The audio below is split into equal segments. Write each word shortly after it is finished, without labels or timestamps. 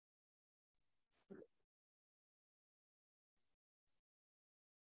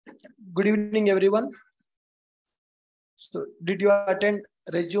Good evening, everyone. So, did you attend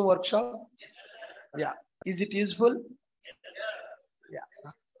resume workshop? Yeah. Is it useful?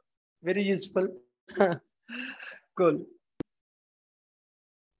 Yeah. Very useful. Cool.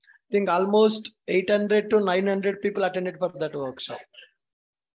 I think almost 800 to 900 people attended for that workshop.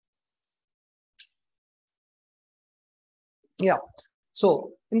 Yeah.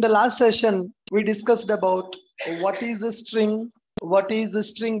 So, in the last session, we discussed about what is a string, what is a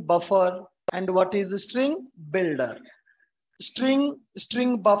string buffer, and what is a string builder. String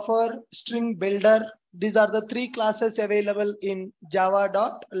buffer, string builder. These are the three classes available in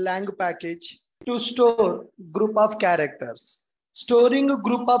java.lang package to store group of characters. Storing a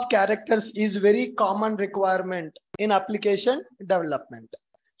group of characters is very common requirement in application development.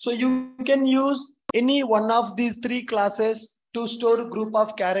 So you can use any one of these three classes to store a group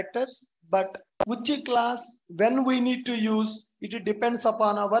of characters, but which class, when we need to use, it depends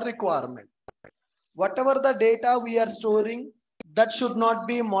upon our requirement. Whatever the data we are storing, that should not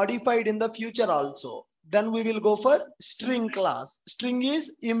be modified in the future also. Then we will go for string class. String is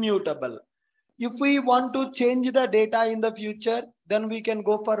immutable. If we want to change the data in the future, then we can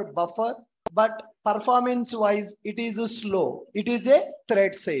go for buffer. But performance wise, it is slow. It is a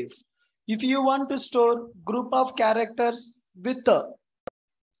thread safe. If you want to store group of characters with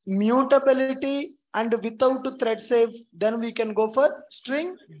mutability and without thread safe, then we can go for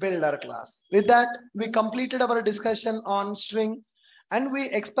string builder class. With that, we completed our discussion on string and we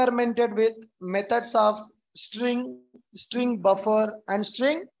experimented with methods of string buffer and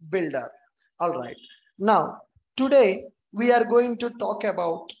string builder. All right. Now, today we are going to talk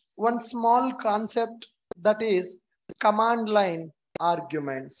about one small concept, that is command line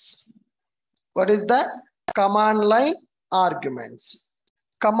arguments. What is that? Command line arguments.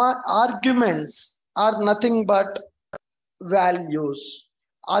 Command arguments are nothing but values.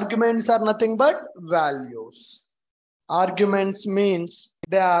 Arguments are nothing but values. Arguments means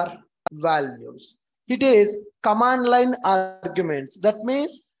they are values. It is command line arguments. That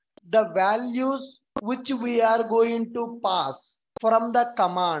means the values which we are going to pass from the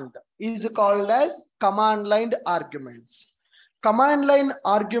command is called as command line arguments. Command line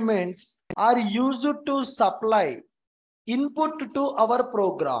arguments are used to supply input to our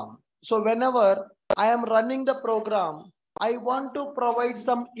program. So whenever I am running the program, I want to provide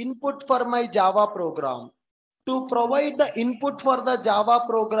some input for my Java program. To provide the input for the Java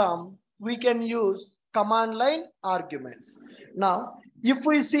program, we can use command line arguments. Now, if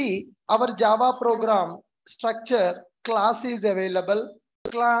we see our Java program structure, class is available.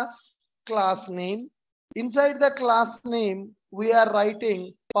 Class name. Inside the class name, we are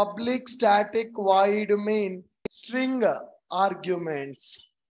writing public static void main string arguments.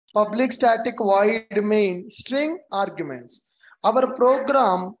 Public static void main string arguments. Our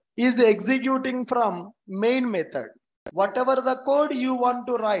program is executing from main method. Whatever the code you want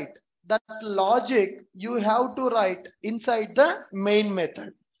to write, that logic you have to write inside the main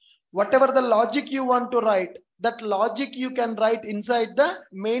method. Whatever the logic you want to write, that logic you can write inside the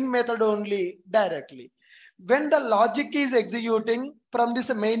main method only directly. When the logic is executing from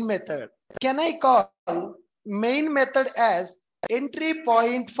this main method, can I call main method as entry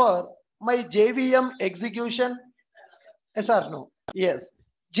point for my JVM execution? Yes or no? Yes.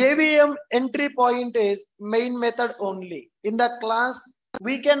 JVM entry point is main method only. In the class,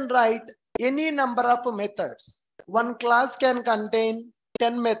 we can write any number of methods. One class can contain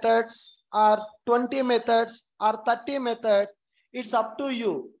 10 methods or 20 methods or 30 methods. It's up to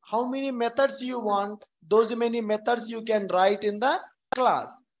you. How many methods you want, those many methods you can write in the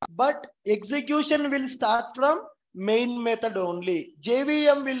class. But execution will start from main method only.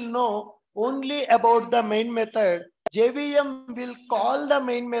 JVM will know only about the main method. JVM will call the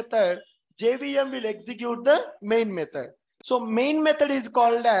main method. JVM will execute the main method. So main method is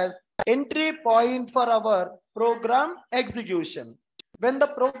called as entry point for our program execution. When the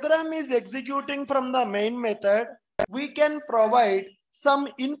program is executing from the main method, we can provide some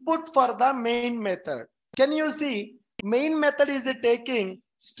input for the main method. Can you see? Main method is taking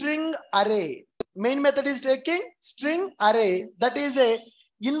string array. Main method is taking string array. That is a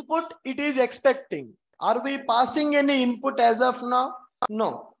input it is expecting. Are we passing any input as of now?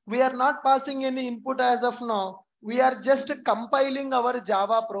 No, we are not passing any input as of now. We are just compiling our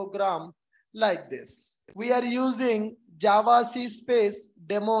Java program like this. We are using Java C space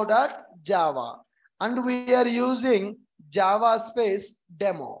demo.java and we are using Java space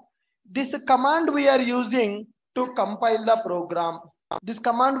demo. This command we are using to compile the program. This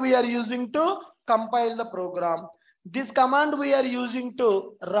command we are using to compile the program. This command we are using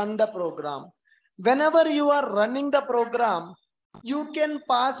to run the program. Whenever you are running the program, you can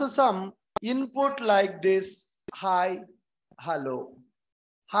pass some input like this. Hi, hello.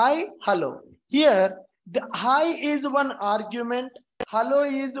 Hi, hello. Here, the hi is one argument. Hello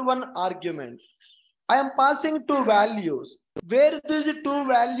is one argument. I am passing two values. Where these two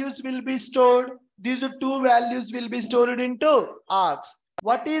values will be stored? These two values will be stored into args.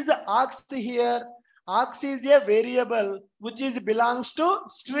 What is args here? Args is a variable which is belongs to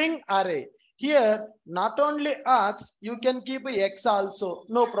string array. Here, not only args, you can keep x also,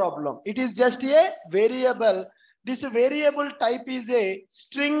 no problem. It is just a variable. This variable type is a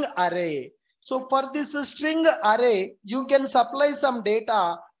string array. So for this string array, you can supply some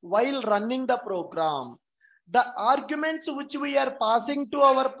data while running the program. The arguments which we are passing to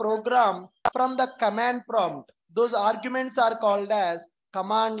our program from the command prompt, those arguments are called as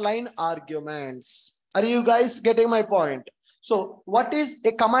command line arguments. Are you guys getting my point? So what is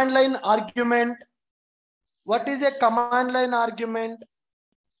a command line argument? What is a command line argument?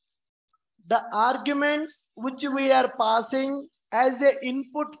 The arguments which we are passing as a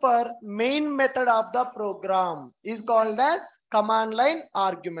input for main method of the program is called as command line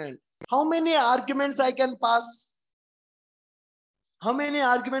argument. How many arguments I can pass? How many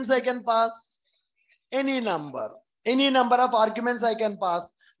arguments I can pass? Any number. Any number of arguments I can pass.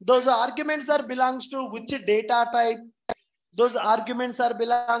 Those arguments are belongs to which data type? Those arguments are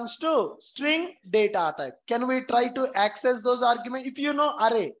belongs to string data type. Can we try to access those arguments? If you know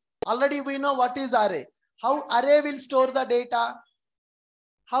array, already we know what is array. How array will store the data?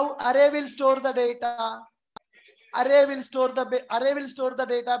 How array will store the data? Array will store the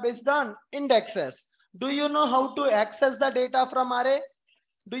data based on indexes. Do you know how to access the data from array?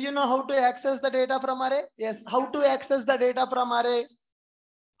 Do you know how to access the data from array? Yes. How to access the data from array?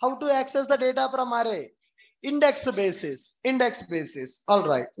 How to access the data from array? Index basis. Index basis. All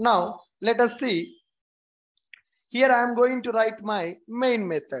right. Now let us see. Here I am going to write my main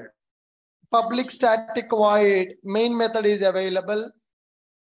method. Public static void main method is available.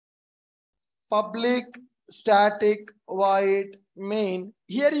 Public static void main.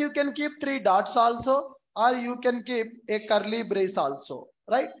 Here you can keep 3 dots also, or you can keep a curly brace also,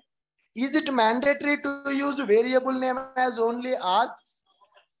 right? Is it mandatory to use variable name as only args?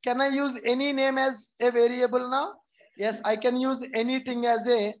 Can I use any name as a variable now? Yes, I can use anything as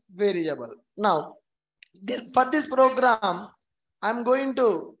a variable. Now, for this program, I'm going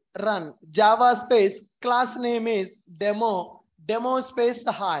to run Java space, class name is demo space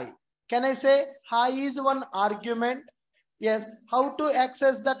hi. Can I say hi is one argument? Yes. How to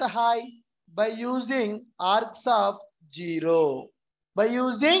access that hi? By using args of 0. By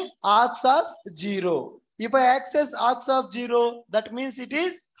using args of 0. If I access args of 0, that means it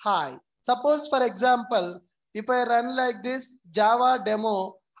is hi. Suppose for example, if I run like this Java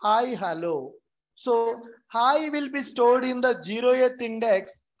demo hi hello. So hi will be stored in the 0th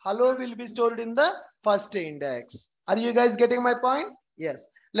index. Hello will be stored in the first index. Are you guys getting my point? Yes.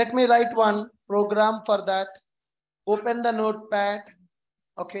 Let me write one program for that. Open the notepad.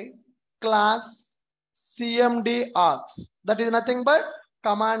 Okay. Class cmd args. That is nothing but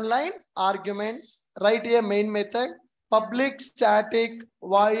command line arguments. Write a main method. Public static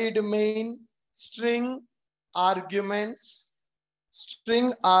void main string arguments.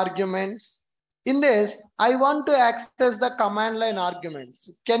 String arguments. In this, I want to access the command line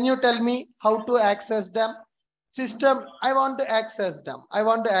arguments. Can you tell me how to access them? System, I want to access them. I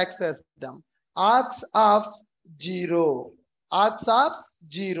want to access them. Args of 0. Args of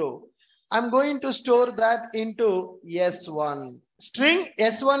 0. I'm going to store that into S1. String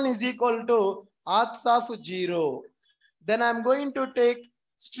S1 is equal to args of 0. Then I'm going to take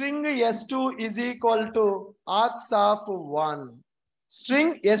string S2 is equal to args of 1.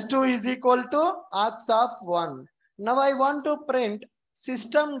 String S2 is equal to args of 1. Now I want to print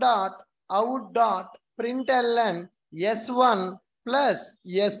system dot out dot println S1 plus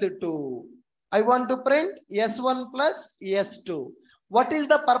S2. I want to print S1 plus S2. What is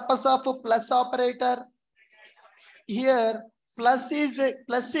the purpose of a plus operator? Here plus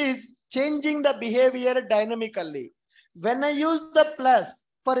is changing the behavior dynamically. When I use the plus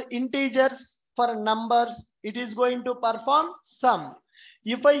for integers, for numbers, it is going to perform sum.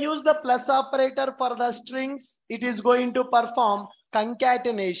 If I use the plus operator for the strings, it is going to perform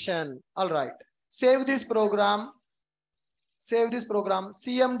concatenation. All right. Save this program. Save this program.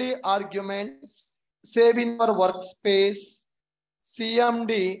 CMD arguments. Save in your workspace.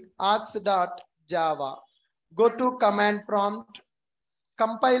 CMD args.java. Go to command prompt.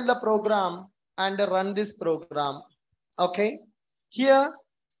 Compile the program and run this program. Okay. Here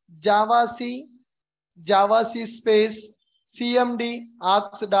Java C space CMD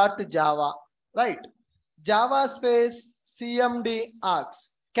args.java. Right. Java space cmd args.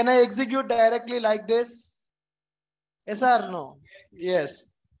 Can I execute directly like this? Yes or no? Yes.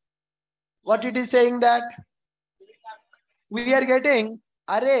 What it is saying that we are getting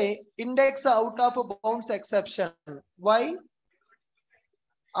array index out of bounds exception. Why?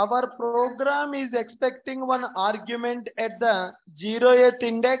 Our program is expecting one argument at the 0th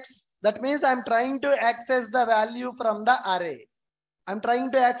index. That means I'm trying to access the value from the array. I'm trying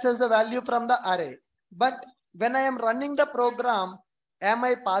to access the value from the array. But when I am running the program, am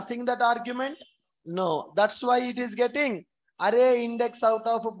I passing that argument? No. That's why it is getting array index out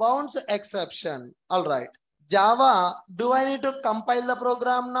of bounds exception. All right. Java, do I need to compile the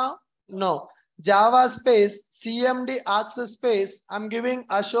program now? No. Java space cmd args space, I'm giving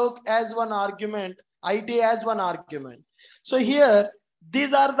Ashok as one argument, IT as one argument. So here,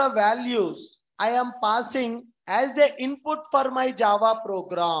 these are the values I am passing as the input for my Java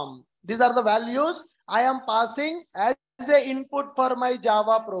program. These are the values I am passing as the input for my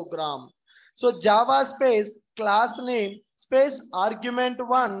Java program. So Java space class name space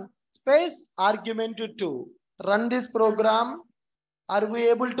argument1 space argument2. Run this program. Are we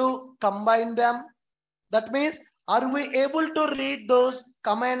able to combine them? That means, are we able to read those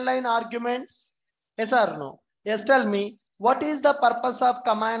command line arguments? Yes or no? Yes, tell me, what is the purpose of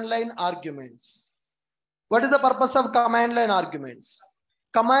command line arguments? What is the purpose of command line arguments?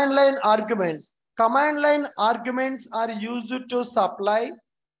 Command line arguments. Command line arguments are used to supply.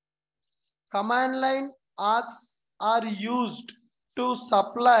 Command line args are used to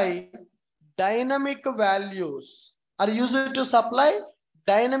supply dynamic values. Are used to supply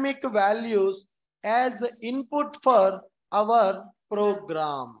dynamic values as input for our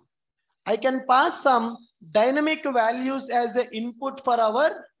program. I can pass some dynamic values as the input for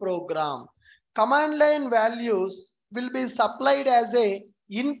our program. Command line values will be supplied as a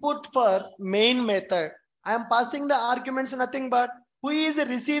input for main method. I am passing the arguments, nothing but who is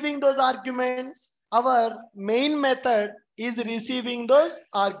receiving those arguments? Our main method is receiving those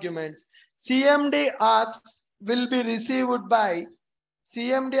arguments. CMD args will be received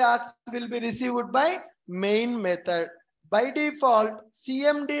by main method. By default,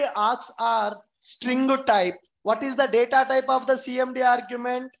 CMD args are string type. What is the data type of the CMD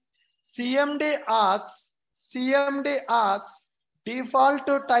argument? CMD args default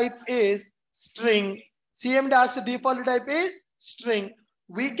type is string. CMD args default type is string.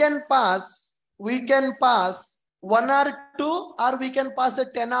 We can pass 1 or 2, or we can pass a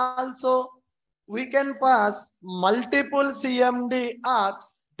 10 also. We can pass multiple CMD args.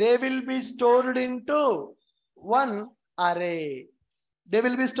 They will be stored into one array. They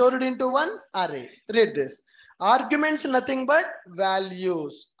will be stored into one array. Read this. Arguments nothing but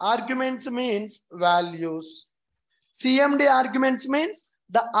values. Arguments means values. CMD arguments means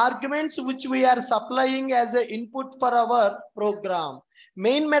the arguments which we are supplying as an input for our program.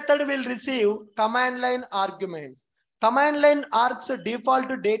 Main method will receive command line arguments. Command line args default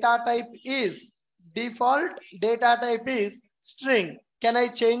data type is string. Can I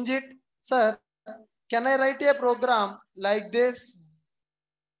change it? Sir, can I write a program like this?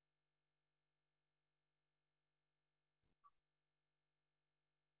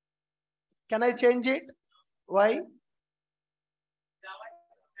 Can I change it? Why?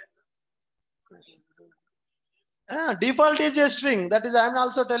 Default is a string. That is, I am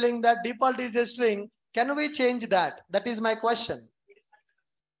also telling that default is a string. Can we change that? That is my question.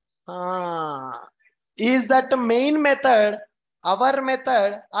 Is that main method our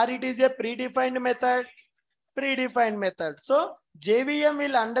method, or it is a predefined method? Predefined method. So JVM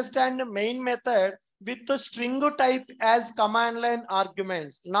will understand main method with the string type as command line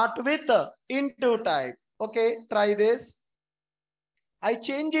arguments, not with into type. Okay, try this. I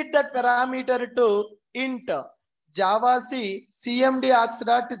change it that parameter to int. Java C cmd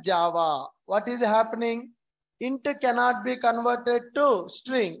args.java. What is happening? Int cannot be converted to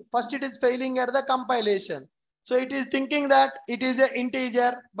string. First, it is failing at the compilation. So it is thinking that it is an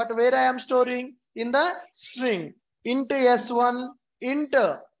integer, but where I am storing? In the string. Int S1, int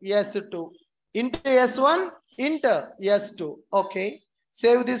S2. Int S1, int S2. Okay.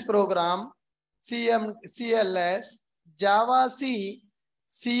 Save this program. CLS Java C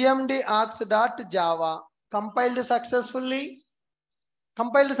cmd args.java. Compiled successfully.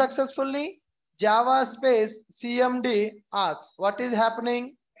 Java space cmd args. What is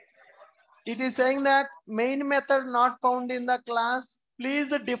happening? It is saying that main method not found in the class.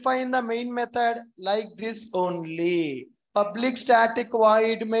 Please define the main method like this only. Public static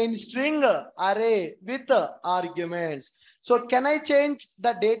void main string array with arguments. So can I change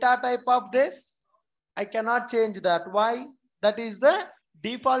the data type of this? I cannot change that. Why? That is the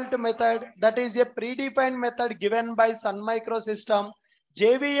default method, that is a predefined method given by Sun Microsystem.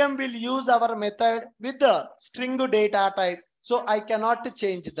 JVM will use our method with the string data type. So I cannot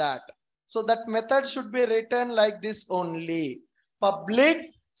change that. So that method should be written like this only.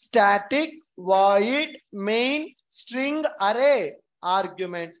 Public static void main string array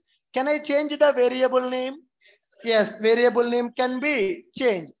arguments. Can I change the variable name? Yes, variable name can be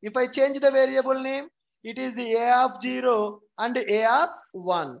changed. If I change the variable name, it is a of 0 and a of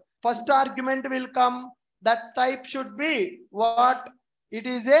 1. First argument will come. That type should be what? It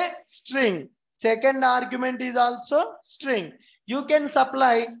is a string. Second argument is also string. You can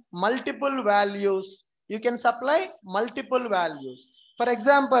supply multiple values. You can supply multiple values. For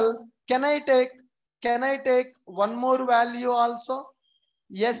example, can I take one more value also?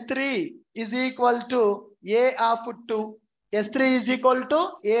 S3 is equal to A of 2. S3 is equal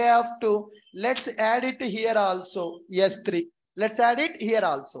to A of 2. Let's add it here also. S3. Let's add it here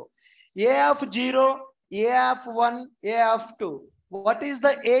also. A of 0, A of 1, A of 2. What is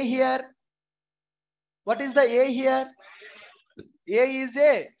the A here? What is the A here? A is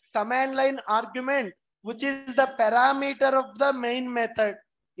a command line argument, which is the parameter of the main method.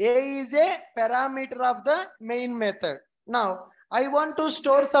 A is a parameter of the main method. Now, I want to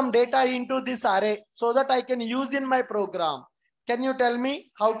store some data into this array so that I can use in my program. Can you tell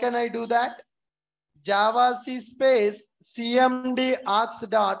me how can I do that? Java C space cmd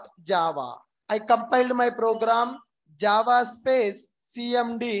args.java. I compiled my program Java space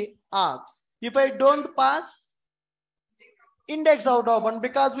cmd args. If I don't pass, index out open,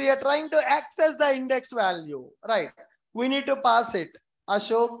 because we are trying to access the index value, right? We need to pass it.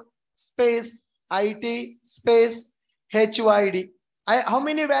 Ashok space it space HYD. How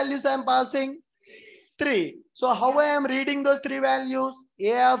many values I am passing? 3. So how I am reading those 3 values?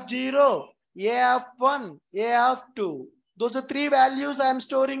 A of 0, A of 1, A of 2. Those are 3 values I am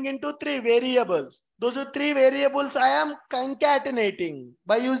storing into 3 variables. Those are 3 variables I am concatenating.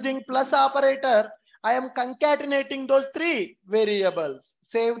 By using plus operator, I am concatenating those 3 variables.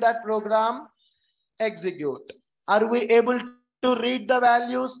 Save that program, execute. Are we able to read the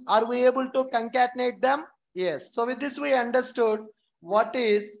values? Are we able to concatenate them? Yes. So with this we understood what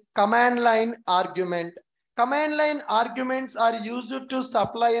is command line argument. Command line arguments are used to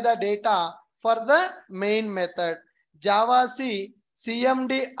supply the data for the main method. Java C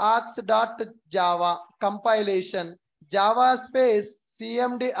cmd args.java compilation. Java space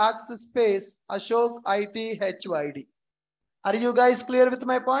cmd args space Ashok it HYD. Are you guys clear with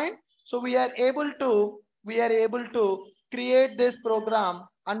my point? So we are able to create this program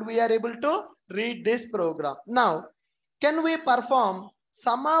and we are able to read this program. Now, can we perform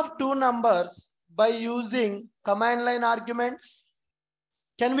sum of 2 numbers by using command line arguments?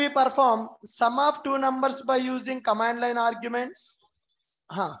 Can we perform sum of 2 numbers by using command line arguments?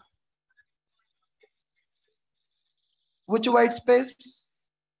 Which white space?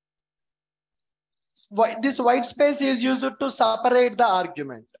 This white space is used to separate the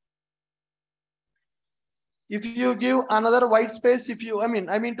argument. If you give another white space,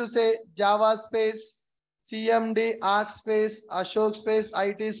 I mean to say Java space, cmd arg space, Ashok space,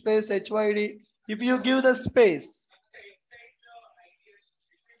 it space, HYD. If you give the space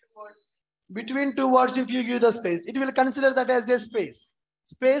between 2 words, if you give the space, it will consider that as a space.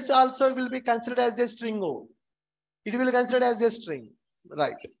 Space also will be considered as a string. It will consider as a string,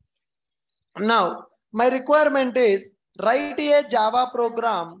 right? Now, my requirement is write a Java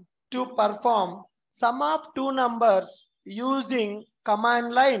program to perform sum of 2 numbers using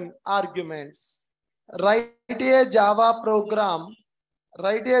command line arguments. Write a Java program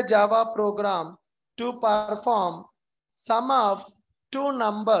to perform sum of 2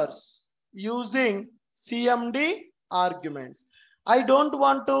 numbers using CMD arguments. I don't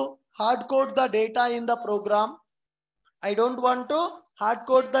want to hard code the data in the program. I want to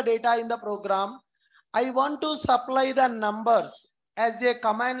supply the numbers as a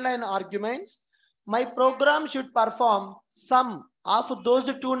command line arguments. My program should perform sum of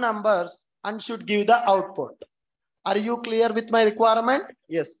those 2 numbers and should give the output. Are you clear with my requirement?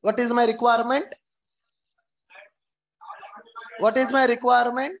 Yes. What is my requirement?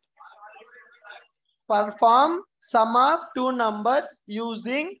 Perform sum of 2 numbers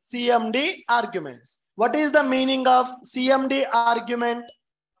using CMD arguments. What is the meaning of CMD argument?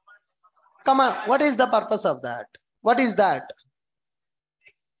 Come on, what is the purpose of that? What is that?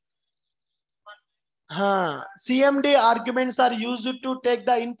 CMD arguments are used to take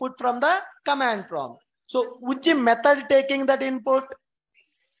the input from the command prompt. So which method taking that input?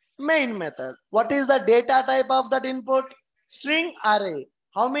 Main method. What is the data type of that input? String array.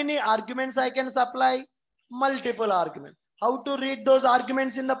 How many arguments I can supply? Multiple arguments. How to read those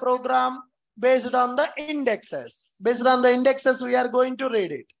arguments in the program? Based on the indexes. Based on the indexes, we are going to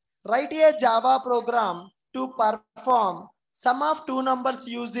read it. Write a Java program to perform sum of two numbers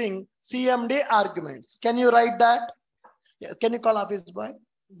using CMD arguments. Can you write that? Yeah, can you call office boy?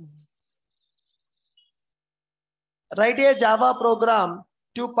 Write a Java program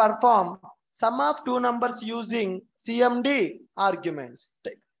to perform sum of two numbers using CMD arguments.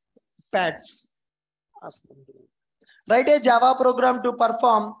 Pads. Write a Java program to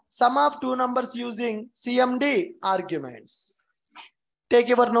perform sum of two numbers using CMD arguments. Take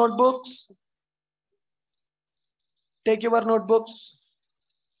your notebooks. Take your notebooks.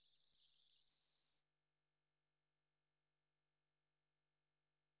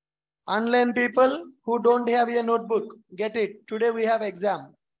 Online people who don't have a notebook, get it. Today we have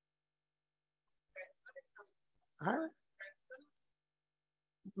exam. Huh?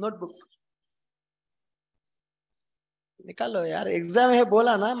 Notebook. निकालो यार exam है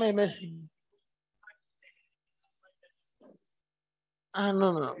बोला ना मैं हाँ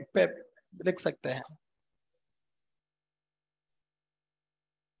no no पे लिख सकते हैं.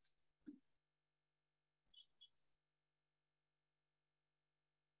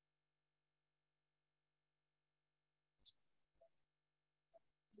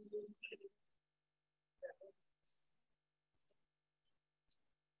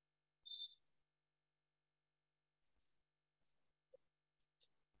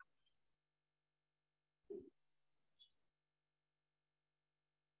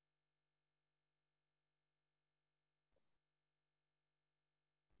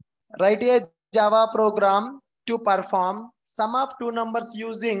 Write a Java program to perform sum of two numbers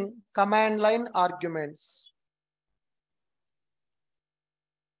using command line arguments.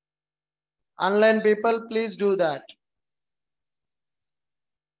 Online people, please do that.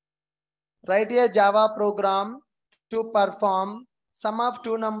 Write a Java program to perform sum of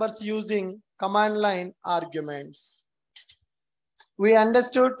two numbers using command line arguments. We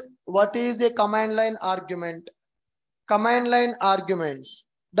understood what is a command line argument. Command line arguments.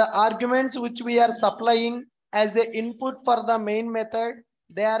 The arguments which we are supplying as an input for the main method,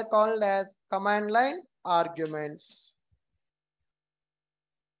 they are called as command line arguments.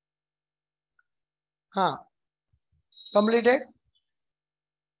 Completed?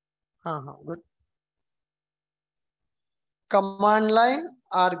 Good. Command line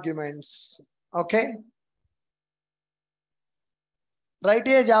arguments. Okay. Write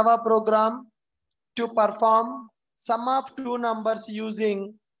a Java program to perform sum of two numbers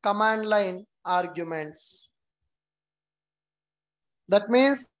using command line arguments. That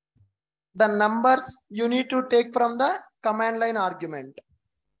means the numbers you need to take from the command line argument.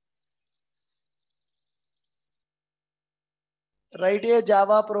 Write a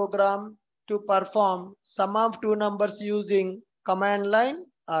Java program to perform sum of two numbers using command line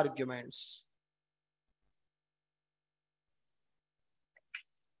arguments.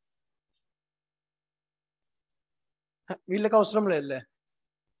 వీళ్ళకి అవసరం లేదులే.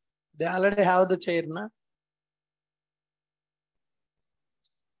 They already have the chair na.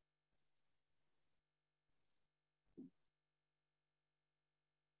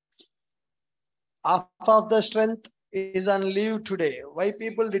 Half of the strength is on leave today. Why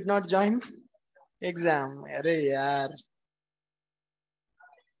people did not join exam? अरे यार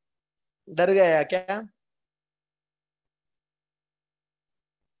डर गया क्या?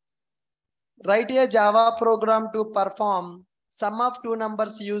 Write a Java program to perform sum of two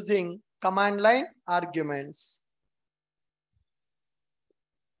numbers using command line arguments.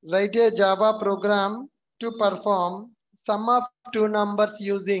 Write a Java program to perform sum of two numbers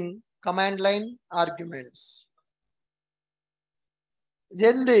using command line arguments.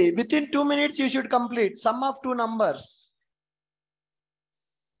 Jaldi, within 2 minutes you should complete sum of two numbers.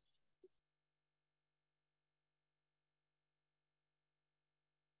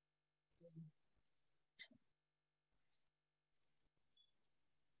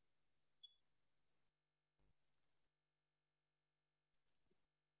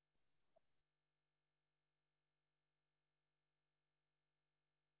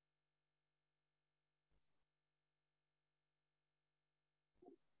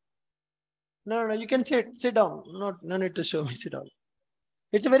 No, you can sit down. No need to show me, sit down.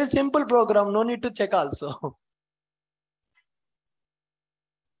 It's a very simple program, no need to check also.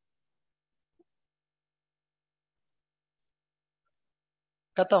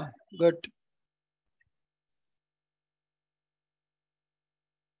 Khatam, good.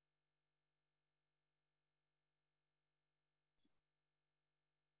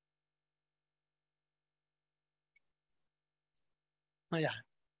 Yeah.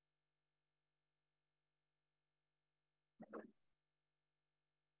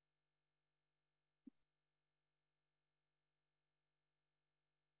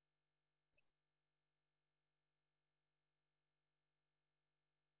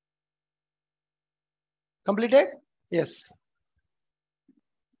 Completed? Yes.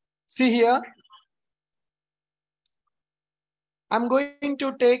 See here, I'm going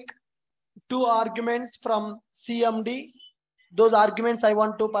to take two arguments from CMD. Those arguments I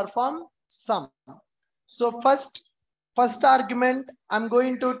want to perform sum. So first argument, I'm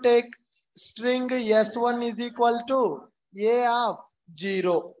going to take string s1 is equal to a of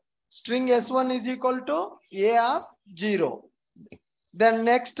 0. String s1 is equal to a of 0. Then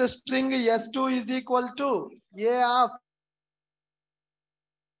next string s2 is equal to a of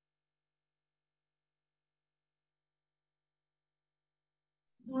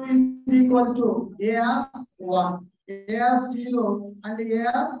is equal to a of 1, a of 0 and a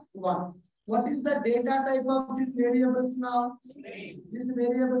of 1. What is the data type of these variables now? These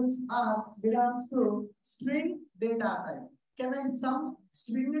variables are belongs to string data type. Can I sum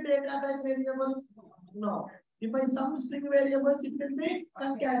string data type variables? No. If I sum string variables, it will be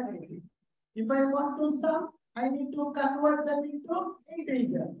concatenated. If I want to sum, I need to convert them into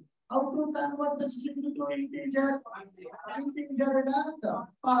integer. How to convert the string to integer? Integer dot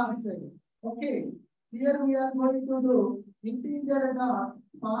parse. Okay. Here we are going to do integer dot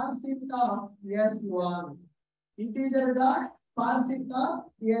parse of s1. Integer dot parse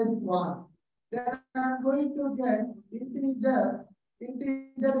of s1. Then I'm going to get integer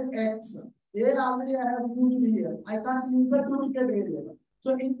x. A already I have used here. I can't use the duplicate variable.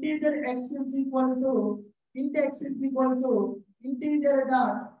 So integer x is equal to int x is equal to integer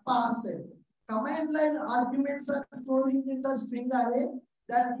dot parse. Command line arguments are storing in the string array.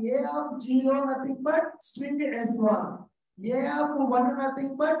 That a of 0 nothing but string s1. A of 1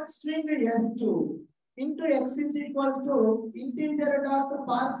 nothing but string s2. Into x is equal to integer dot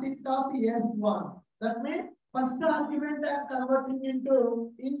parse of s1. That means first argument I am converting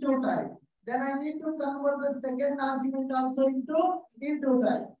into type. Then I need to convert the second argument also into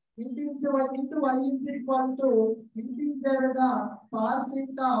type. Into y is equal to integer dot parse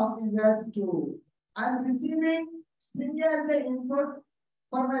of s2. I am receiving string as the input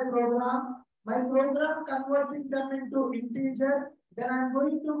for my program. My program converting them into integer. Then I am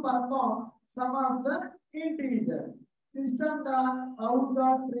going to perform sum of the integer. System dot out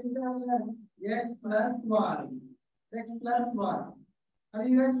dot println x plus y. X plus y. Are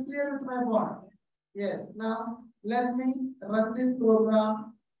you guys clear with my point? Yes. Now let me run this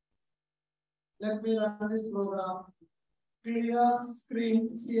program. Let me run this program. Clear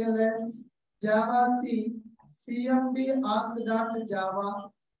screen CLS Java C CMD args.java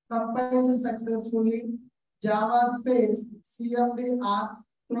compiled successfully. Java space CMD args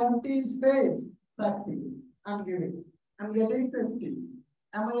 20 space 30. I'm getting 50.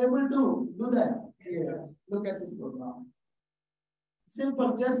 Am I able to do that? Yes. Look at this program.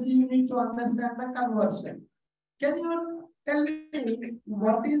 Simple. Just you need to understand the conversion. Can you tell me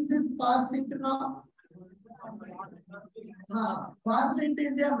what is this parsing now? Parsing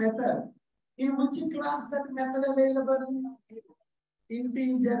is a method. In which class that method available?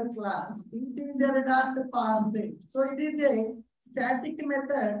 Integer class. Integer dot parsing. So it is a static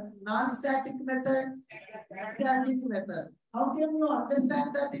method, non-static method, static method. How can you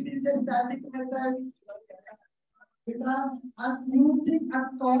understand that it is a static method? Because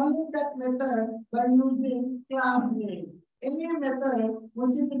I'm calling that method by using class name. Any method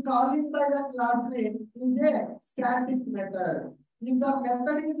which is calling by the class name is a static method. If the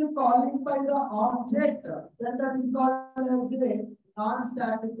method is calling by the object, then that is called as a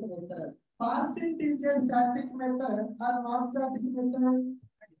non-static method. Parsing is a static method or non-static method.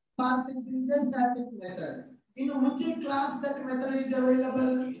 Parsing is a static method. In which class that method is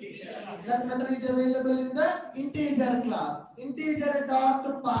available? That method is available in the integer class. Integer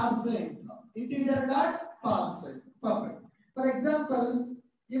dot parsing. Integer dot parsing. Perfect. For example,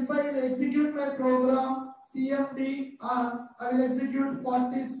 if I execute my program CMD args, I will execute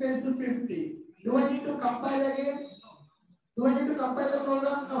 40 space 50. Do I need to compile again? Do I need to compile the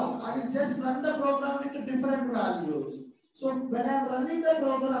program? No. I will just run the program with different values. So when I am running the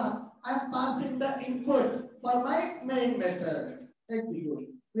program, I am passing the input for my main method. Execute.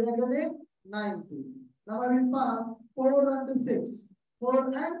 We are getting 90. Now I will pass 4 and 6.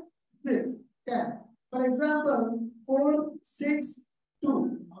 4 and 6. 10. For example, 4, 6,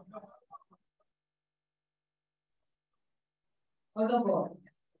 2. Out of what?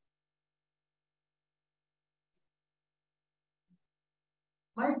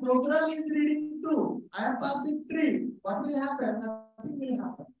 My program is reading 2. I am passing 3. What will happen? Nothing will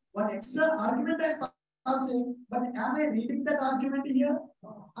happen. One extra argument I am passing, but am I reading that argument here?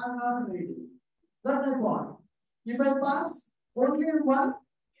 I am not reading. That's my point. If I pass only 1,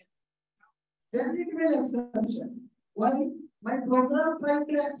 then it will exception. Why? My program trying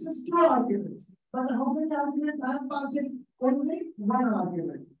to access 2 arguments. But how many arguments I am passing? Only one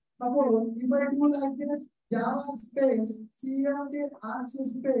argument. Suppose if I do like this, Java space CMD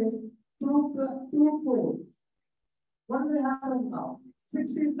access space two code. What will happen now?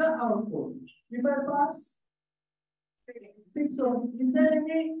 6 is the output. If I pass 6, so is there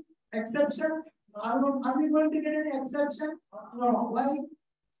any exception? Are we going to get any exception? No. Why?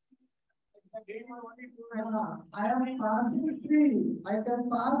 I am passing 3. I can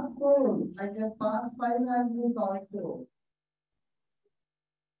pass 4. I can pass 5 values also.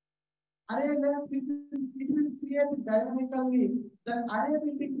 Array length it will create dynamically. The array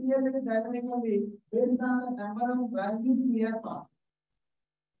will be created dynamically based on the number of values we are passing.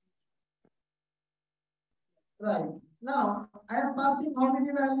 Right. Now I am passing how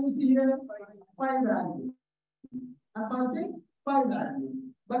many values here? 5 values. I am passing 5 values.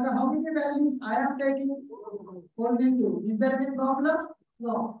 But how many values I am taking? Only 2. Is there any problem?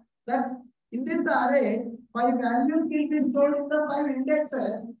 No. That in this array, 5 values will be stored in the 5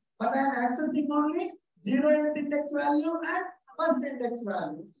 indexes, but I am accessing only 0th index value and first index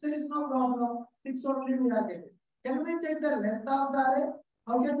value. There is no problem. 6 only we are getting. Can we check the length of the array?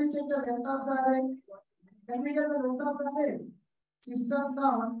 How can we check the length of the array? Can we get the length of the array? System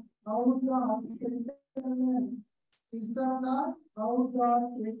dot out dot system dot out dot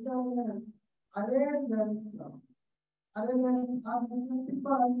array length. Array length are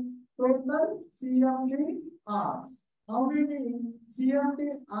multiple total CMD arcs. How many CMD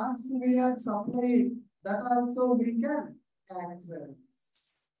arcs we are supplying? That also we can access.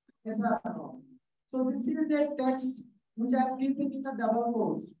 Yes or no? So this is a text which I am keeping in the double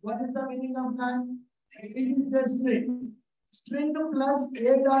quotes. What is the meaning of that? It is the string. String plus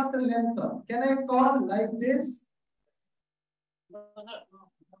a dot length. Can I call like this?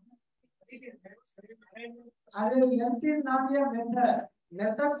 Array length is not a method.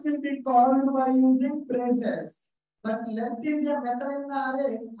 Methods will be called by using phrases. But length is a method in the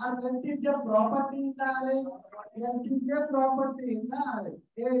array, or length is a property in the array. Length is a property in the array.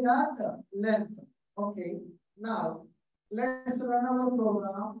 A dot length. Okay. Now let's run our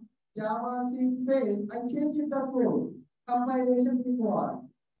program. Java C space. I changed the code. Compilation before.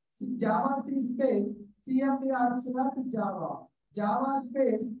 Java C space. CMD arcs not Java. Java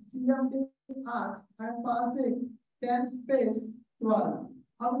space CMD arcs and passing 10 space 12.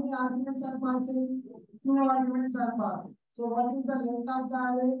 How many arguments are passing? 2 arguments are passing. So what is the length of the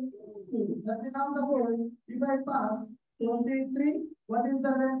array? 2. That is now suppose if I pass 23, what is the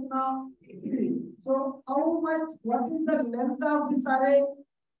length now? 3. So how much? What is the length of this array?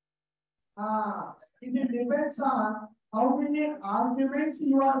 It depends on how many arguments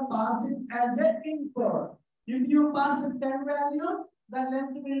you are passing as an input. If you pass 10 value, the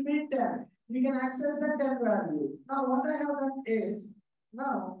length will be 10. We can access the 10 value. Now what I have done is,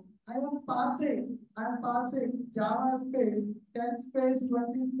 now I am passing Java space 10 space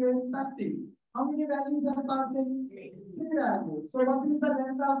 20 space 30. How many values are passing? 3 values. So what is the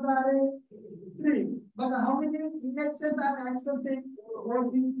length of the array? 3. But how many indexes I am accessing?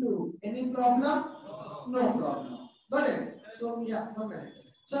 Only 2. Any problem? No problem. Got it? So yeah, 1 minute.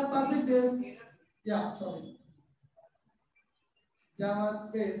 So I am passing this. Yeah, sorry. Java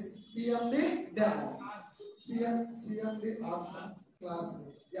space CMD demo. CMD option class.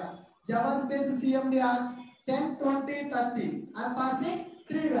 Yeah. Java space CMD arcs 10, 20, 30. I am passing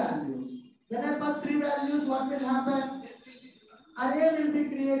 3 values. When I pass 3 values, what will happen? Array will be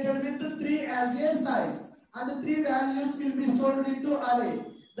created with 3 as a size, and 3 values will be stored into array.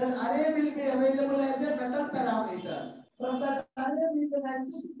 That array will be available as a method parameter. From that array we can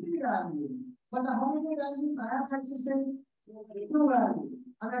access 3 values. But how many values I am accessing? 2 values.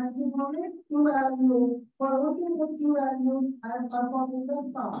 I am accessing only 2 values. For only 2 values, I am performing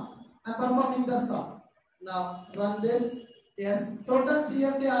the sum. Now run this. Yes, total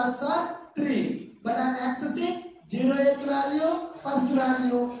CMD arcs are 3, but I am accessing 0th value, first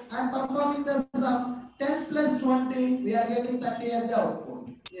value. I am performing the sum. 10 plus 20, we are getting 30 as the output.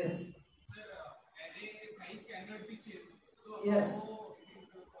 Yes. Yes.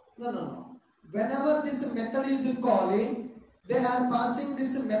 No. Whenever this method is calling, they are passing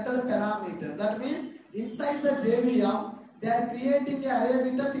this method parameter. That means inside the JVM, they are creating an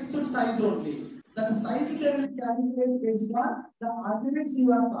array with a fixed size only. That size they will calculate based on the arguments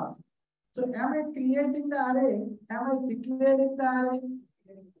you are passing. So am I creating the array? Am I declaring the array?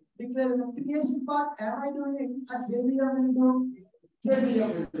 Declaring the creation part, am I doing a JVM will do? JVM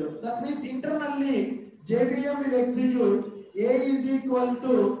will do. That means internally JVM will execute A is equal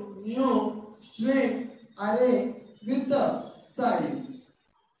to new string array with the size.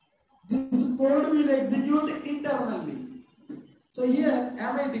 This code will execute internally. So here,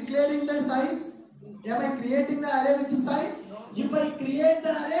 am I declaring the size? Am I creating the array with the size? If I create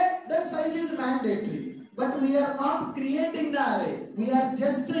the array, then size is mandatory. But we are not creating the array. We are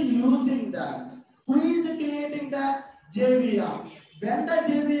just using that. Who is creating that? JVM. When the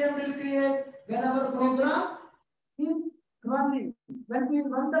JVM will create? When our program is running. When we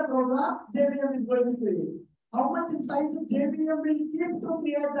run the program, JVM is going to create. How much size JVM will keep to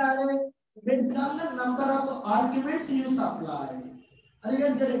create the array? Based on the number of arguments you supply. Are you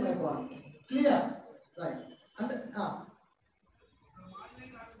guys getting my point? Clear? Right. And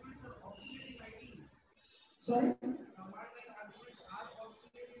sorry?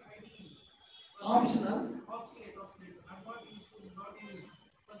 Optional.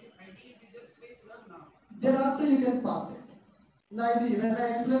 Then also you can pass it. The ID. When I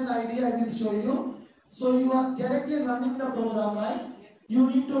explain the ID, I will show you. So you are directly running the program, right? You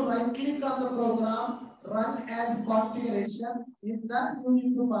need to right click on the program, run as configuration. In that you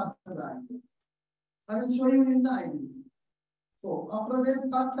need to pass the ID. I will show you in the ID. So after this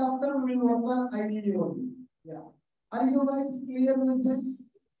third chapter, we will work on ID only. Yeah. Are you guys clear with this?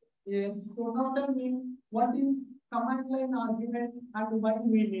 Yes. So now tell me what is command line argument and why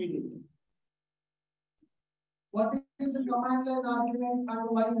we need it. What is the command line argument and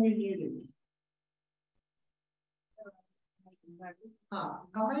why we need it?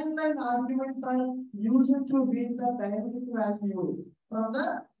 Command line arguments are used to read the dynamic value from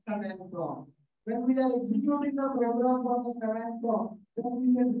the command prompt. When we are executing the program from the command prompt, then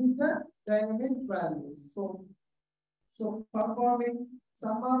we can read the dynamic values. So performing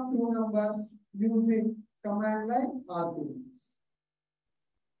sum of two numbers using command line arguments.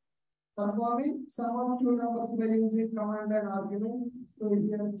 Performing sum of two numbers by using command line arguments. So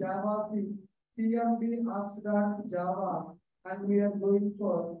here Java cmd args.java, and we are going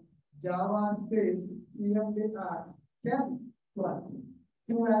for Java space cmd args 10 20.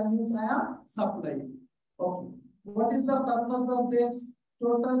 Two values I have supplied. Okay. What is the purpose of this?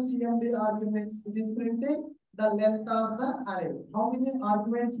 Total cmd arguments. It is printing the length of the array. How many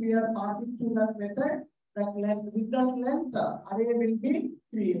arguments we are passing to that method? That length, with that length, array will be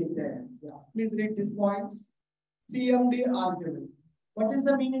created. Yeah. Please read these points. CMD argument. What is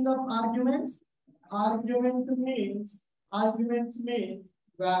the meaning of arguments? Arguments means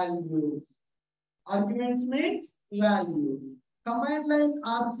values. Arguments means values. Command line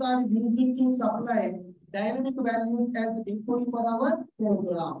args are used to supply dynamic values as input for our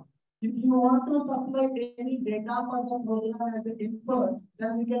program. If you want to supply any data for the program as an input,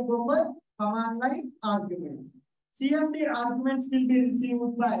 then we can go for command line arguments. CMD arguments will be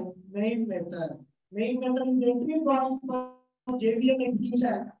received by main method. Main method is entry point for JVM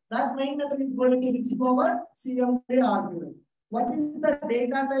execution. That main method is going to receive our CMD argument. What is the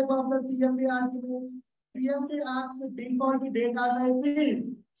data type of the CMD argument? CMD asks default data type is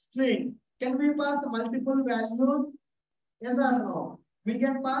string. Can we pass multiple values? Yes or no? We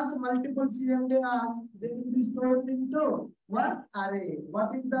can pass multiple CMD args. They will be stored into one array.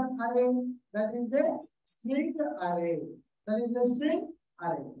 What is the array? That is a string array. That is a string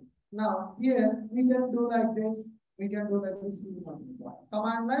array. Now here we can do like this. We can do like this.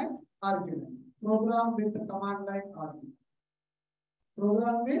 Command line argument. Program with command line argument.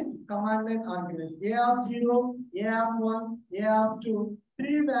 Program with command line argument. A of 0, A of 1, A of 2.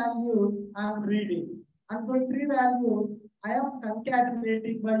 Three values I am reading. And for three values I am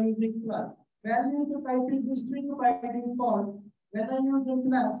concatenating by using plus. Value to type is the string by default. When I use the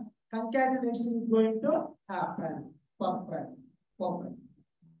plus, concatenation is going to happen. Perfect. Perfect.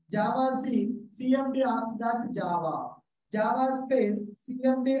 Java C, cmd args.java. Java space,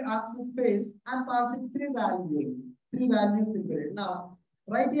 cmd args space, I'm passing three values. Three values separate. Now,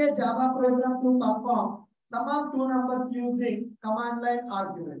 write a Java program to perform sum of two numbers using command line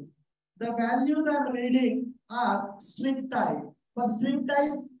argument. The values I'm reading are string type. For string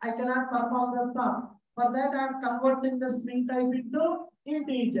type, I cannot perform the sum. For that, I am converting the string type into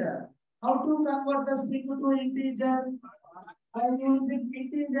integer. How to convert the string to integer? By using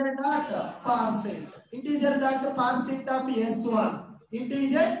integer dot parsing. Integer dot parsing of S1.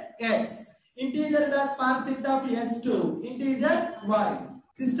 Integer X. Integer dot parsing of S2. Integer Y.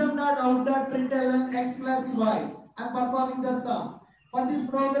 System dot out dot println X plus Y. I am performing the sum. For this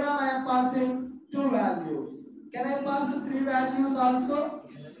program, I am passing two values. Can I pass three values also?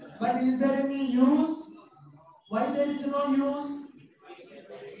 But is there any use? Why there is no use?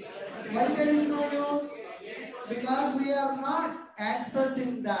 Why there is no use? Because we are not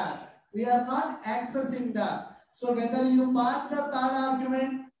accessing that. We are not accessing that. So whether you pass the third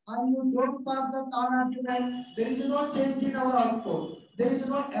argument or you don't pass the third argument, there is no change in our output. There is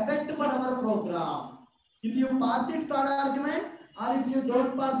no effect for our program. If you pass it third argument, or if you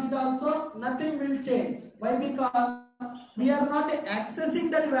don't pass it also, nothing will change. Why? Because we are not accessing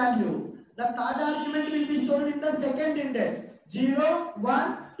that value. The third argument will be stored in the second index. 0,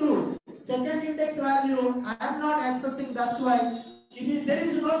 1, 2. Second index value I am not accessing. That's why there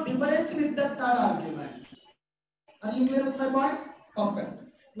is no difference with the third argument. Are you clear with my point? Perfect.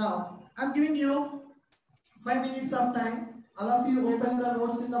 Now I'm giving you 5 minutes of time. All of you open the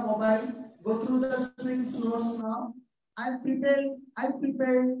notes in the mobile. Go through the strings notes now. I prepared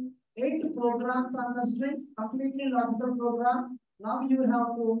 8 programs on the strings, completely logical program. Now you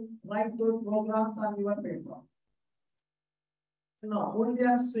have to write those programs on your paper. No, only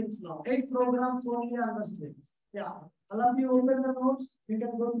on strings now. 8 programs only on the strings. Yeah. All of you open the notes. You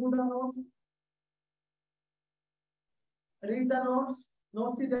can go through the notes. Read the notes.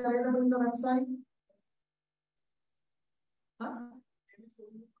 Notes is available in the website. Huh?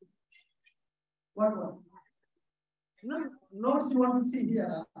 What one? No, notes you want to see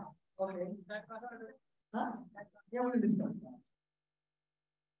here. Okay. Huh? Yeah, we will discuss that.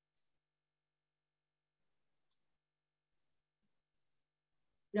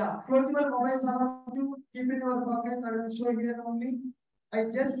 Yeah, close your mobiles around you, keep in your pocket. I will show here only. I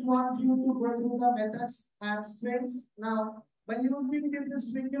just want you to go through the methods and strings. Now, when you think in the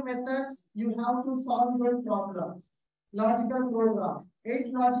string methods, you have to solve your problems. Logical programs.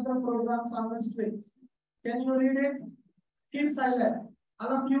 8 logical programs on the strings. Can you read it? Keep silent.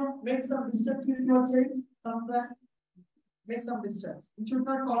 All of you make some distance with your chains. Come back. Make some distance. You should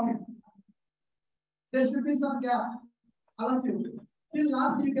not copy. There should be some gap. All of you. Till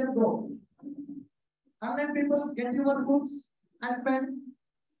last you can go. 100 people get your books and pen.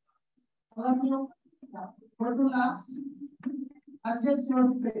 All of you go to last. Adjust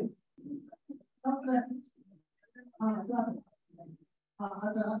your face. Okay.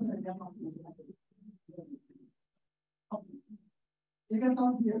 You can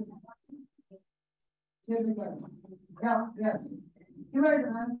come here. Here we go. Yeah, yes. Divide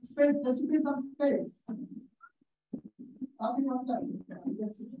and space. There should be some space. Copy one time.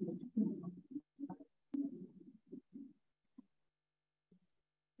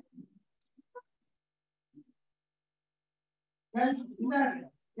 Guys, in that,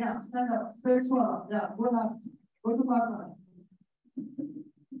 yeah, stand up. Space for, yeah, go last. Go to partner.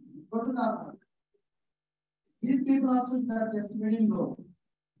 Go to partner. These people also should adjust middle row.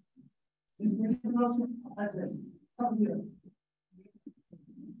 This middle row should adjust. Come here.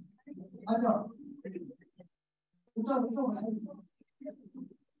 Ajay.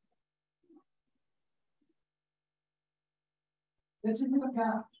 There should be a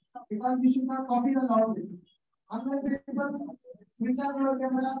gap because we should not copy the loudly. Unlike people, switch on your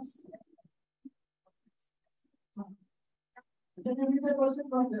cameras. Can you read the question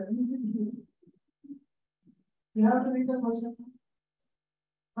from there? You have to read the question.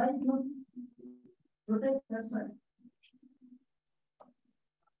 Why you protect that side?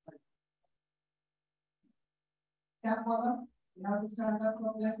 Cap collar, you have to stand up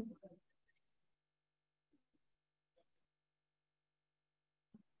from there.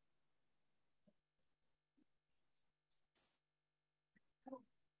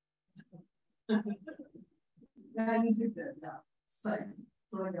 Yeah, you sit there. Yeah, side.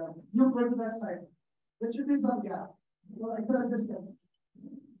 You go to that side. There should be some gap. I can understand.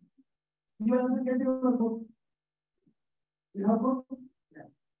 You have to get your book. You have book? Yes.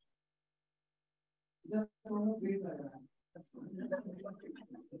 Just don't read that.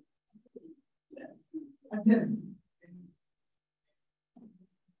 Yes.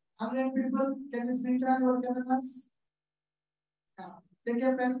 100 people, can you switch on your cameras? Yeah. Take a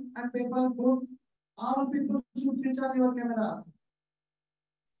pen and paper, book. All people should switch on your cameras.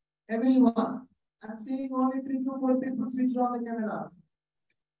 Everyone. I'm seeing only 3 to 4 people switch on the cameras.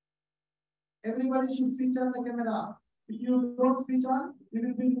 Everybody should switch on the camera. If you don't switch on, you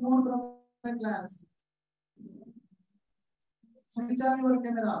will be removed from my class. Switch on your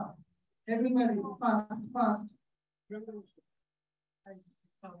camera. Everybody, fast, fast.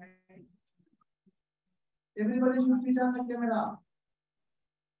 Everybody should switch on the camera.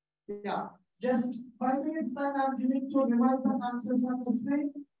 Yeah. Just 5 minutes time I am giving to revise the answers on the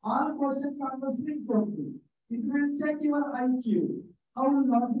screen. All questions on the screen for you. It will check your IQ. How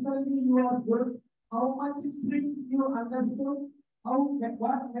logically you are good, how much string you understood,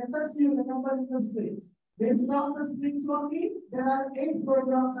 what methods you remember in the strings. Based on the strings only, there are 8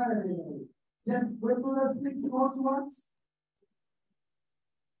 programs are available. Just go to the strings notes once.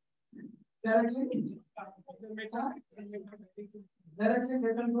 Directly. Directly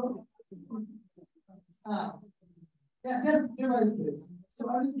they can go. Yeah, just revise this. So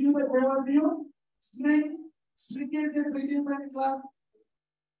I will give an overview. String is a predefined class.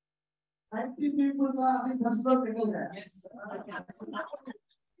 90 people का अभी 10 लोग निकल गए.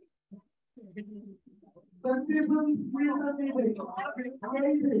 10 people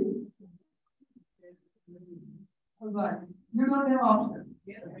Alright, you don't have option.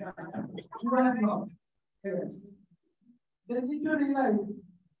 You don't have option. Yes. Then you need to realize,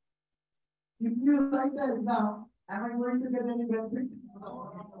 if you write the exam, am I going to get any benefit?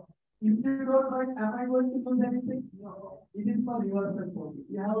 If you don't write, am I going to do anything? No. It is for yourself only.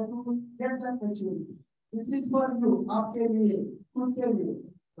 You have to get that maturity. It is for you, आपके लिए, खुद के लिए.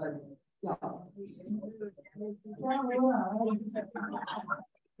 Right. Yeah. क्या हो रहा है?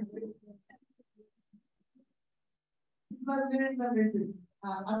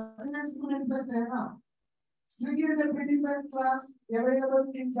 Attendance students सकते हैं ना. String is a predefined class available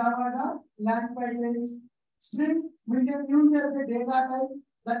in Java land package. String we can use as a data type.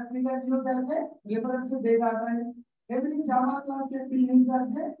 That we can use as a reference data type. Every Java class can be used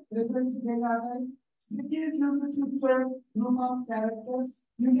as a reference data type. String is used to store group of characters.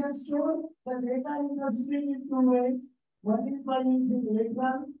 You can store the data in the string in two ways. One is by using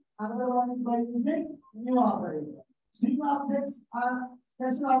literal, another one is by using new operator. String objects are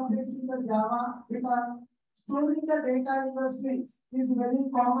special objects in the Java because storing the data in the strings is very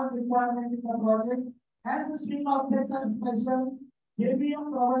common requirement in the project. As the string objects are special, JVM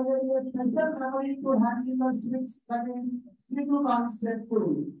provided a special memory to handle the strings, that is string to constant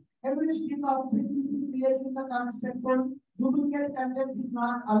pool. Every string object is created in the constant pool. Duplicate content is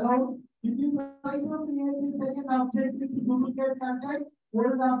not allowed. If you try to create a second object with duplicate content,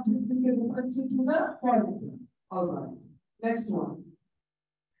 old object will be referred to the pointer. Alright. Next one.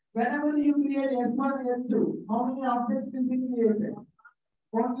 Whenever you create S1 and S2, how many objects will be created?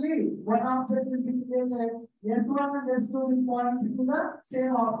 Only one object will be created. S1 and S2 will point to the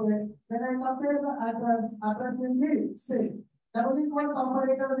same object. When I compare the address will be same. Double equals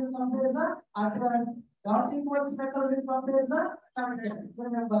operator will compare the address. Dot equals method will compare the content.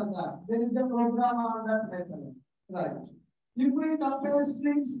 Remember that. There is a program on that method. Right. If we compare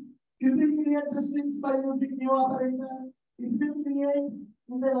strings, if we create the strings by using new operator, if we create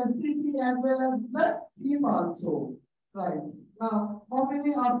in the STP as well as the heap also. Right. Now, how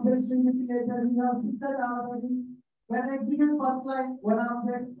many objects will be created? We have seen that already. When I execute first line, one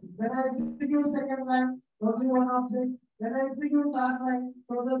object. When I execute second line, only one object. When I execute third line,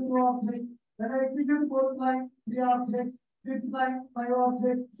 total 2 objects. When I execute fourth line, 3 objects. Fifth line, 5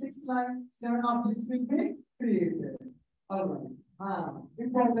 objects. Sixth line, 7 objects will be created. Alright.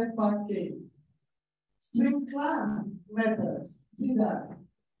 Important part came. String class methods. See that.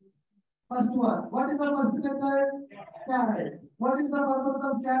 First one. What is the first method? Caret. What is the purpose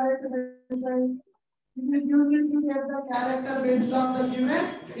of caret method? It is used to get the character based on the given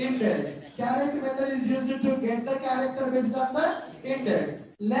index. Caret method is used to get the character based on the index.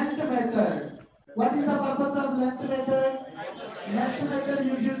 Length method. What is the purpose of length method? Length method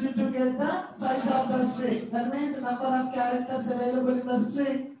is used to get the size of the string. That means number of characters available in the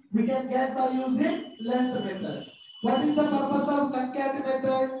string we can get by using length method. What is the purpose of concat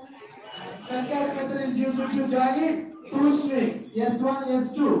method? Concat method is used to join two strings S1,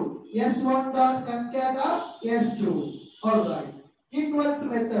 S2. S1 dot concat of S2. Alright. Equals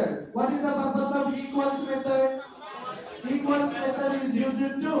method. What is the purpose of equals method? Equals method is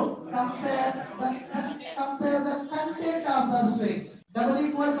used to compare the content of the string. Double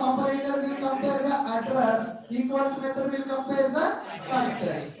equals operator will compare the address. Equals method will compare the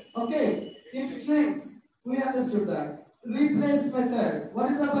content. Okay. In strings, we understood that. Replace method.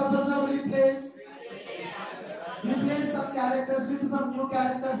 What is the purpose of replace? Replace some characters with some new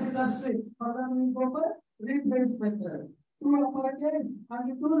characters in the string. For that we go for replace method. 2 uppercase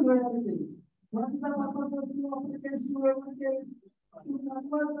and 2 lowercase. What is the purpose of 2 uppercase, 2 lowercase? To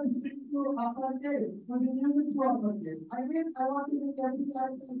convert the string to uppercase, so we use it to uppercase. I mean, I want to make every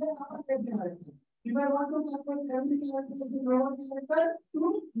character as an uppercase character. If I want to convert every character as a lower character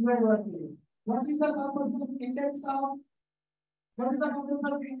to lowercase. What is the purpose of index of? What is the purpose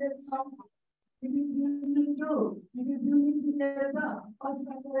of index of? It is used to get the first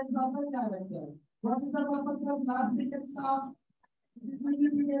occurrence of the character. What is the purpose of last index of? It is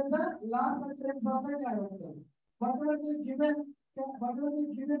used to get the last occurrence of the character. Whatever the given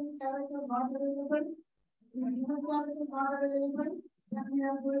character not available, if given character not available, then we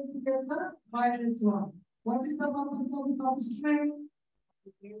are going to get the minus 1. What is the purpose of the substring?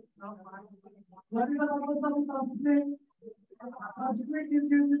 What is the purpose of the substring? Substring is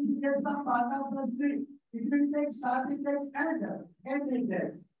used to get the part of the string. It will take start index and end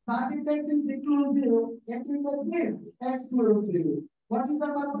index. Start index is inclusive, end index is exclusive. What is the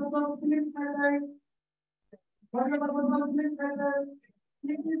purpose of flip method? What is the purpose of string method?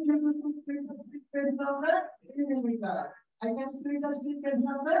 It is used to split the string based on the delimiter. I can split the string based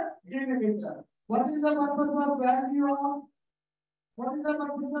on the delimiter. What is the purpose of value of? What is the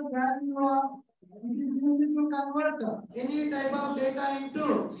purpose of value of? It is used to convert any type of data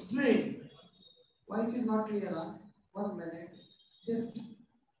into string. Voice is not clear. 1 minute. Just.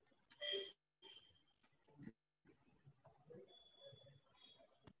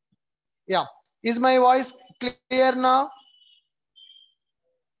 Yeah. Is my voice clear now?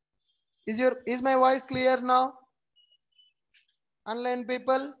 Is my voice clear now? Online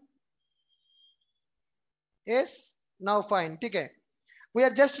people? Yes? Now fine. Okay. We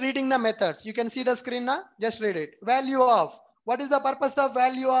are just reading the methods. You can see the screen now. Just read it. Value of. What is the purpose of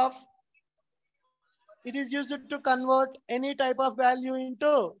value of? It is used to convert any type of value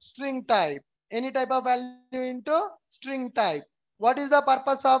into string type. Any type of value into string type. What is the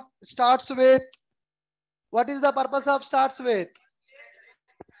purpose of starts with? What is the purpose of starts with?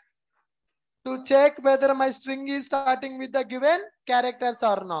 To check whether my string is starting with the given characters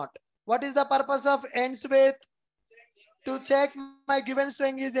or not. What is the purpose of ends with? To check my given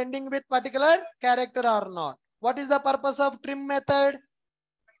string is ending with particular character or not. What is the purpose of trim method?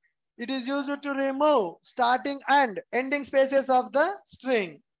 It is used to remove starting and ending spaces of the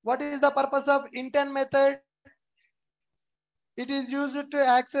string. What is the purpose of intent method? It is used to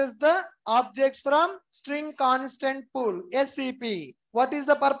access the objects from string constant pool, SCP. What is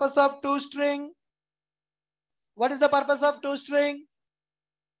the purpose of toString? What is the purpose of toString?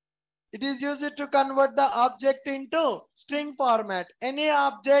 It is used to convert the object into string format. Any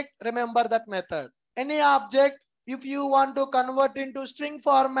object, remember that method. Any object, if you want to convert into string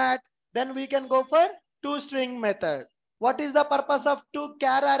format, then we can go for toString method. What is the purpose of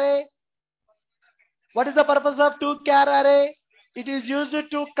toChar array? What is the purpose of toChar array? It is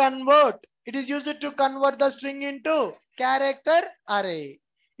used to convert. It is used to convert the string into character array.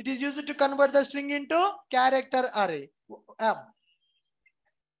 It is used to convert the string into character array.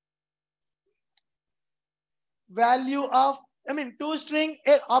 Value of, toString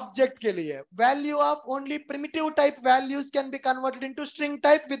object के लिए value of only primitive type values can be converted into string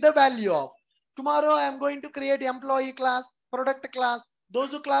type with the value of. Tomorrow I am going to create employee class, product class.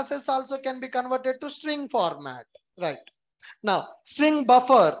 Those classes also can be converted to string format. Right. Now, string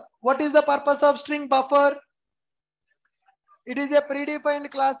buffer. What is the purpose of string buffer? It is a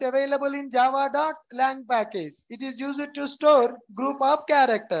predefined class available in java.lang package. It is used to store group of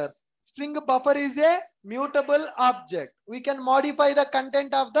characters. String buffer is a mutable object. We can modify the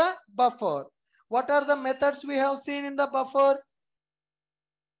content of the buffer. What are the methods we have seen in the buffer?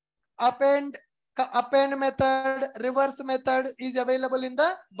 Append method, reverse method is available in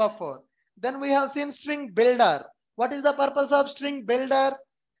the buffer. Then we have seen string builder. What is the purpose of string builder?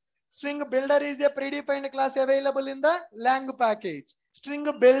 String builder is a predefined class available in the lang package. String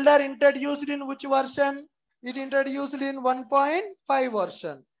builder introduced in which version? It introduced in 1.5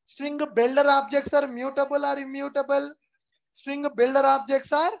 version. String builder objects are mutable or immutable? String builder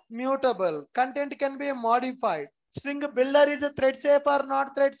objects are mutable. Content can be modified. String builder is a thread safe or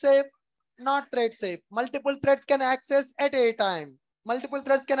not thread safe? Not thread safe. Multiple threads can access at a time. Multiple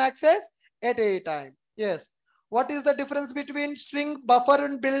threads can access at a time. Yes. What is the difference between string buffer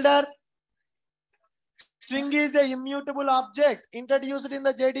and builder? String is a immutable object introduced in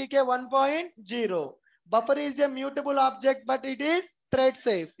the JDK 1.0. Buffer is a mutable object, but it is thread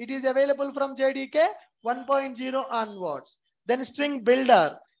safe. It is available from JDK 1.0 onwards. Then string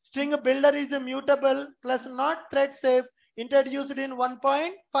builder. String builder is a mutable plus not thread safe, introduced in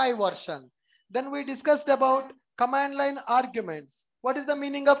 1.5 version. Then we discussed about command line arguments. What is the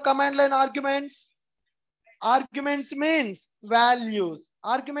meaning of command line arguments? Arguments means values.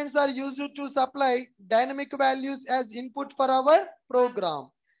 Arguments are used to supply dynamic values as input for our program.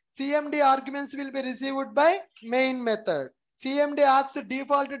 CMD arguments will be received by main method. CMD asks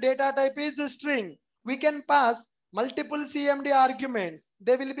default data type is string. We can pass multiple CMD arguments.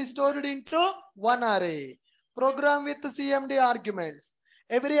 They will be stored into one array. Program with CMD arguments.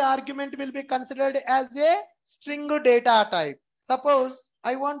 Every argument will be considered as a string data type. Suppose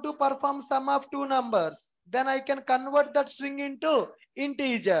I want to perform sum of two numbers. Then I can convert that string into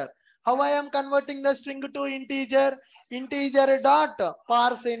integer. How I am converting the string to integer? Integer dot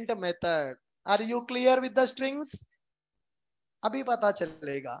parseInt method. Are you clear with the strings? अभी पता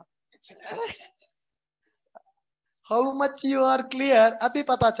चलेगा. How much you are clear? अभी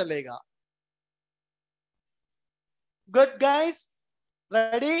पता चलेगा. Good guys?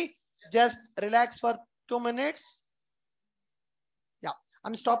 Ready? Just relax for 2 minutes. Yeah.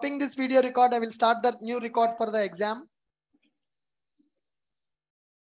 I'm stopping this video record. I will start the new record for the exam.